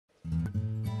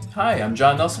Hi, I'm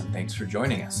John Nelson. Thanks for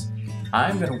joining us.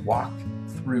 I'm going to walk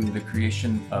through the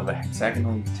creation of a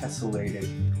hexagonally tessellated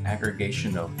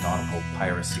aggregation of nautical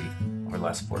piracy over the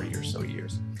last 40 or so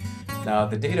years. Now,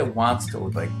 the data wants to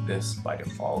look like this by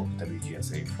default: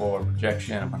 WGS84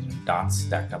 projection, a bunch of dots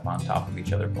stacked up on top of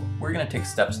each other, but we're going to take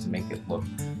steps to make it look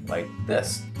like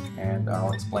this, and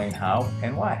I'll explain how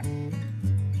and why.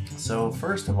 So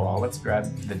first of all, let's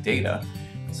grab the data.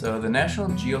 So the National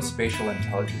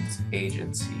Geospatial-Intelligence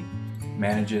Agency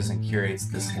manages and curates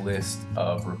this list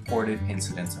of reported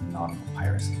incidents of nautical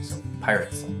piracy. So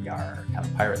pirates, like yar, kind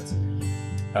of pirates.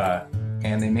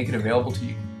 And they make it available to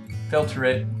you. Filter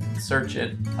it, search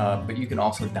it, but you can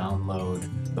also download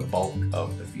the bulk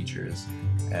of the features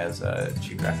as a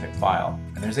geographic file.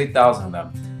 And there's 8,000 of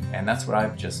them, and that's what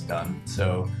I've just done.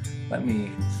 So let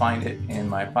me find it in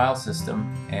my file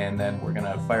system, and then we're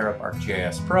gonna fire up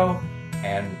ArcGIS Pro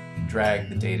and drag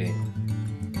the data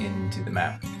into the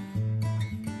map.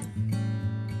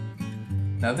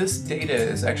 Now this data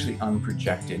is actually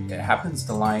unprojected. It happens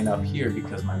to line up here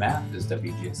because my map is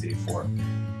WGS84,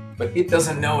 but it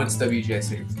doesn't know it's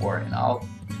WGS84, and I'll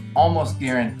almost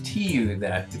guarantee you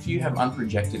that if you have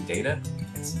unprojected data,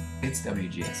 it's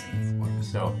WGS84.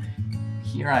 So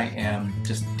here I am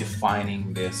just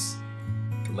defining this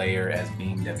layer as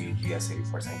being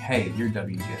WGS84, saying, hey, you're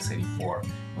WGS84.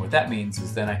 And what that means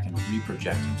is then I can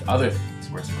reproject into other things,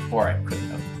 whereas before I couldn't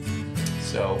have.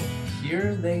 So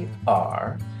here they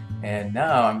are, and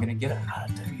now I'm going to get out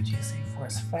of WGS84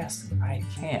 as fast as I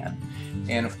can.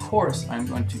 And of course, I'm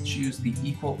going to choose the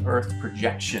Equal Earth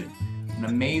projection, an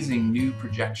amazing new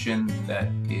projection that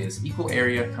is equal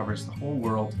area, covers the whole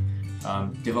world.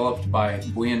 Developed by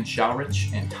Boyan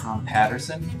Shaurich and Tom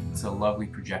Patterson. It's a lovely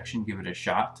projection, give it a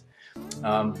shot.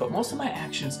 But most of my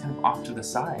action is kind of off to the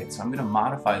side, so I'm going to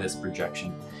modify this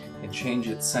projection and change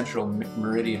its central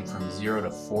meridian from 0 to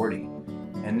 40.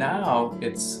 And now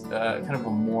it's kind of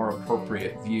a more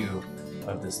appropriate view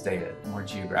of this data, more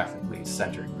geographically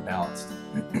centered and balanced.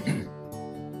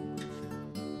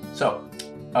 So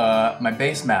my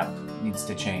base map needs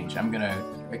to change. I'm going to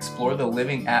explore the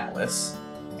living atlas,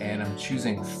 and I'm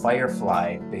choosing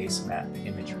Firefly base map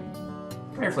imagery.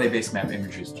 Firefly base map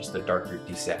imagery is just a darker,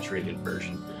 desaturated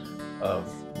version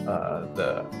of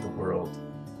the world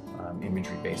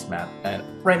imagery base map. And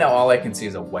right now all I can see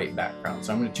is a white background,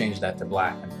 so I'm going to change that to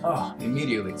black, and oh,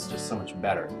 immediately it's just so much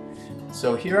better.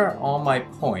 So here are all my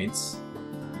points,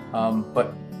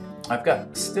 but I've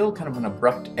got still kind of an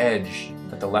abrupt edge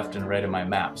at the left and right of my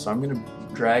map. So I'm going to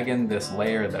drag in this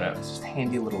layer that I've just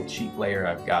handy little cheap layer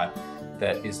I've got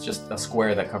that is just a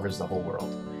square that covers the whole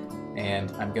world.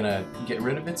 And I'm gonna get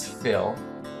rid of its fill,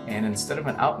 and instead of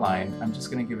an outline, I'm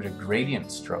just gonna give it a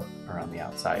gradient stroke around the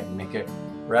outside and make it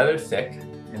rather thick,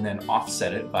 and then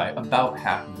offset it by about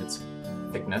half of its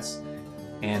thickness.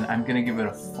 And I'm gonna give it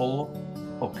a full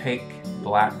opaque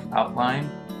black outline,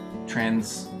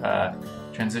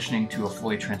 transitioning to a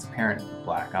fully transparent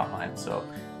black outline. So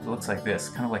it looks like this,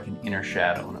 kind of like an inner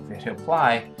shadow. And if I hit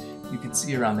apply, you can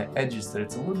see around the edges that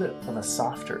it's a little bit of a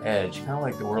softer edge, kind of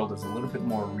like the world is a little bit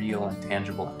more real and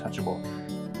tangible and touchable.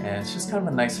 And it's just kind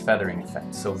of a nice feathering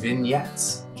effect. So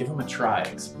vignettes, give them a try,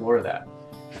 explore that.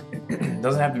 It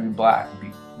doesn't have to be black, it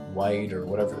can be white or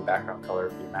whatever the background color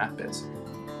of your map is.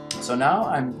 So now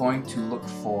I'm going to look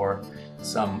for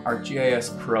some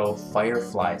ArcGIS Pro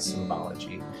Firefly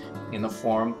symbology in the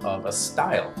form of a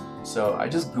style. So I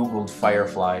just Googled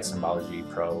Firefly symbology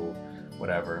Pro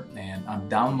whatever, and I'm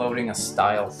downloading a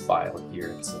style file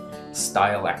here. It's a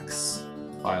StyleX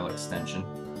file extension,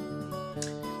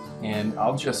 and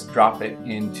I'll just drop it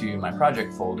into my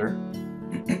project folder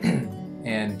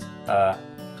and I'll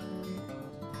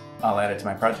add it to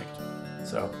my project.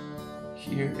 So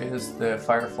here is the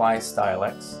Firefly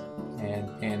StyleX, and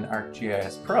in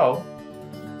ArcGIS Pro,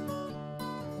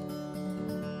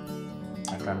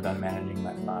 after I'm done managing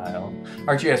my file,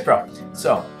 ArcGIS Pro,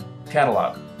 so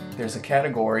catalog. There's a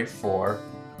category for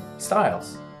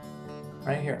styles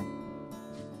right here.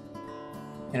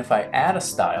 And if I add a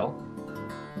style,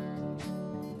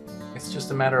 it's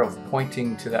just a matter of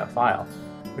pointing to that file,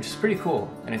 which is pretty cool,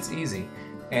 and it's easy.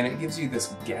 And it gives you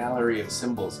this gallery of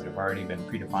symbols that have already been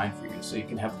predefined for you, so you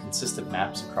can have consistent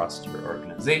maps across your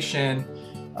organization,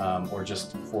 or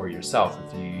just for yourself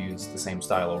if you use the same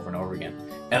style over and over again.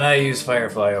 And I use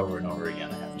Firefly over and over again,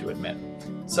 I have to admit.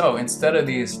 So instead of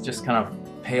these just kind of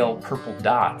pale purple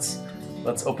dots,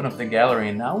 let's open up the gallery,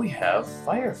 and now we have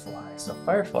Firefly. So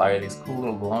Firefly are these cool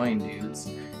little glowing dudes,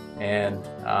 and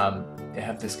they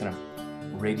have this kind of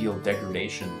radial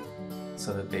degradation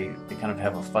so that they kind of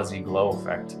have a fuzzy glow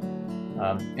effect.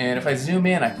 And if I zoom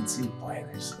in, I can see, boy,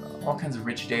 there's all kinds of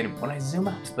rich data. But when I zoom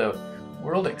out to the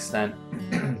world extent,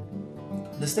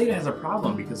 this data has a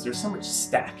problem because there's so much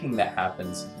stacking that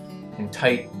happens in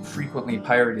tight, frequently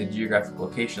pirated geographic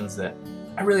locations that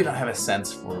I really don't have a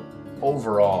sense for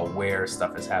overall where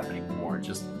stuff is happening more.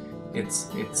 It's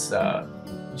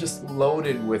just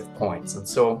loaded with points. And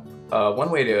so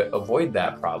one way to avoid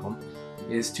that problem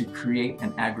is to create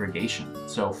an aggregation.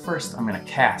 So first I'm going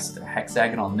to cast a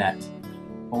hexagonal net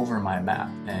over my map,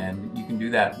 and you can do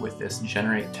that with this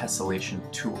generate tessellation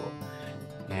tool.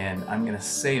 And I'm going to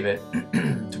save it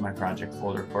to my project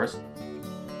folder, of course,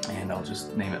 and I'll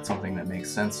just name it something that makes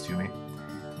sense to me.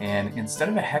 And instead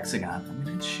of a hexagon, I'm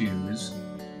going to choose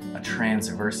a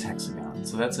transverse hexagon.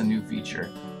 So that's a new feature.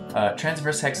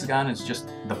 Transverse hexagon is just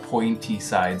the pointy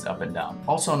sides up and down,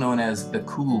 also known as the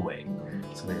cool way.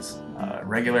 So there's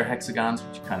regular hexagons,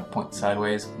 which kind of point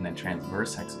sideways, and then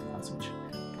transverse hexagons, which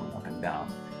point up and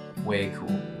down. Way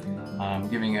cool. I'm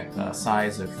giving it a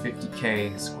size of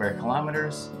 50k square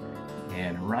kilometers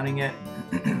and running it.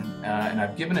 And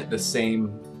I've given it the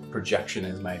same projection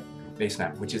as my base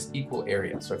map, which is equal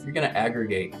area. So if you're going to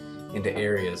aggregate into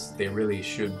areas, they really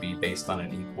should be based on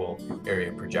an equal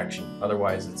area projection.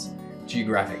 Otherwise, it's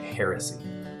geographic heresy.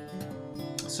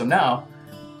 So now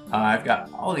I've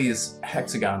got all these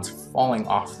hexagons falling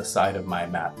off the side of my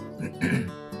map. And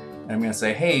I'm going to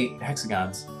say, hey,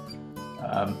 hexagons,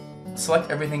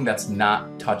 select everything that's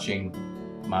not touching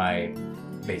my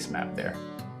base map there.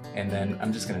 And then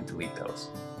I'm just going to delete those.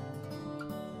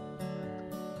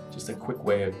 Just a quick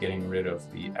way of getting rid of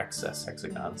the excess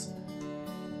hexagons.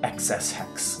 Excess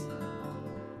hex.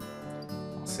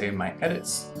 I'll save my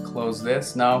edits, close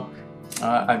this. Now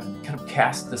I've kind of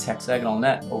cast this hexagonal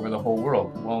net over the whole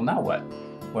world. Well, now what?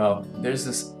 Well, there's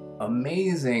this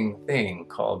amazing thing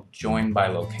called join by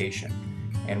location.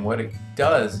 And what it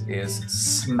does is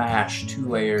smash two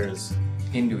layers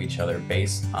into each other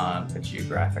based on a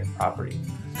geographic property.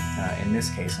 In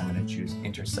this case, I'm going to choose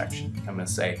intersection. I'm going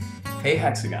to say, hey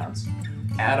hexagons,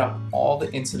 add up all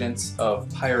the incidents of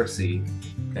piracy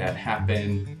that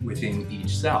happen within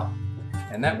each cell.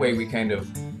 And that way we kind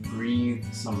of breathe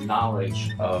some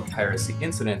knowledge of piracy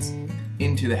incidents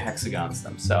into the hexagons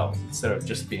themselves, instead of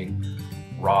just being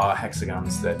raw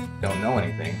hexagons that don't know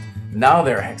anything. Now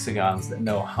there are hexagons that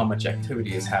know how much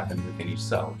activity has happened within each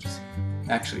cell, which is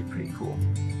actually pretty cool.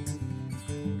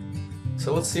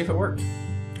 So let's see if it worked.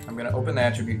 I'm going to open the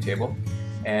attribute table,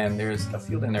 and there's a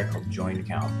field in there called joined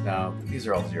count. Now these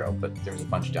are all 0, but there's a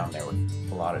bunch down there with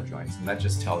a lot of joins, and that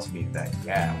just tells me that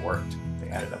yeah, it worked. They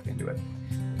added up into it.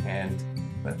 And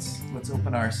let's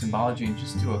open our symbology and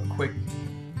just do a quick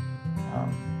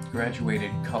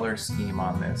graduated color scheme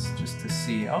on this, just to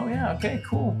see, oh yeah, okay,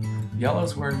 cool.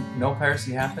 Yellow's where no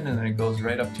piracy happened, and then it goes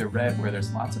right up to red where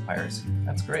there's lots of piracy.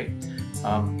 That's great.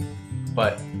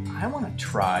 But I want to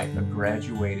try a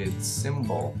graduated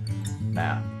symbol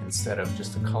map instead of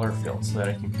just a color fill, so that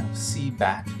I can kind of see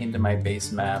back into my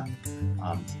base map.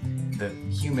 The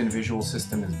human visual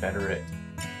system is better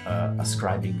at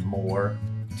ascribing more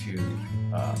to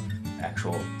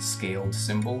actual scaled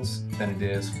symbols than it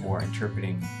is for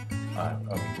interpreting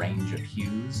a range of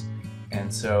hues.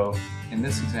 And so in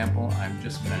this example, I'm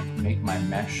just going to make my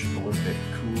mesh a little bit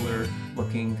cooler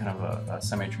looking, kind of a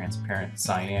semi-transparent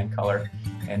cyan color.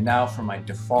 And now for my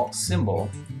default symbol,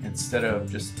 instead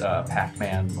of just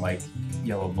Pac-Man like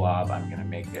yellow blob, I'm going to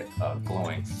make it a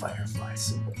glowing firefly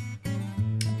symbol.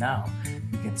 And now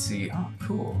you can see, oh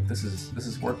cool, this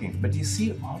is working. But do you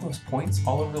see all those points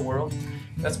all over the world?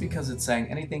 That's because it's saying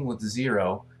anything with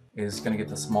 0 is going to get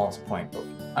the smallest point. But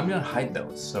I'm going to hide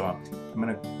those. So I'm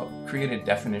going to create a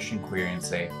definition query and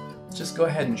say, just go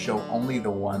ahead and show only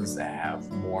the ones that have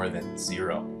more than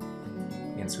 0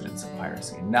 incidents of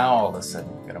piracy. And now all of a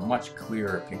sudden we've got a much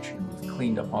clearer picture. We've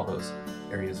cleaned up all those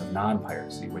areas of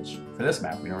non-piracy, which for this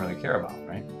map we don't really care about,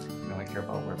 right? We only care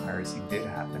about where piracy did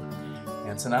happen.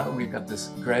 And so now that we've got this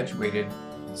graduated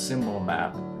symbol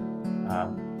map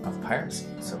of piracy,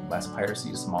 so less piracy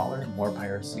is smaller, more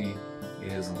piracy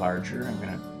is larger. I'm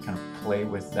going to kind of play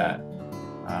with that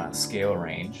scale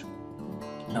range.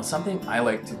 Now something I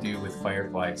like to do with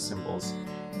firefly symbols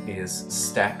is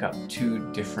stack up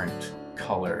 2 different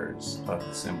colors of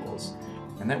the symbols,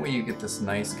 and that way you get this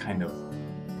nice kind of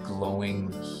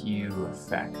glowing hue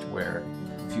effect where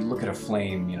if you look at a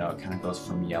flame, you know, it kind of goes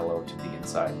from yellow to the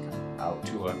inside, kind of out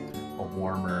to a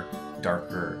warmer,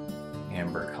 darker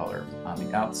amber color on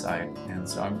the outside. And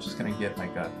so I'm just going to get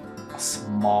like a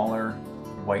smaller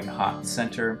white hot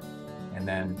center, and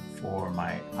then for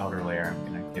my outer layer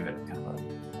I'm going to give it kind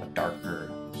of a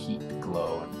darker heat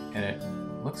glow, and it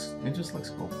it just looks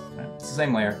cool. Right? It's the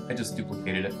same layer. I just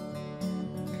duplicated it.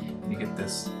 You get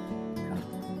this kind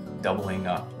of doubling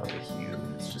up of the hue.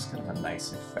 It's just kind of a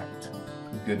nice effect.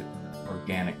 Good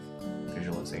organic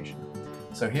visualization.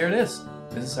 So here it is.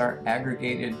 This is our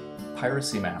aggregated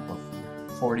piracy map of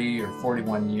 40 or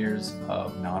 41 years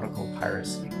of nautical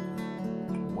piracy.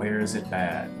 Where is it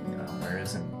bad? You know, where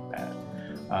isn't it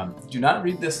bad? Do not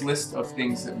read this list of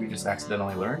things that we just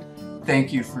accidentally learned.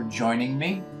 Thank you for joining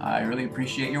me. I really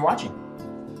appreciate your watching.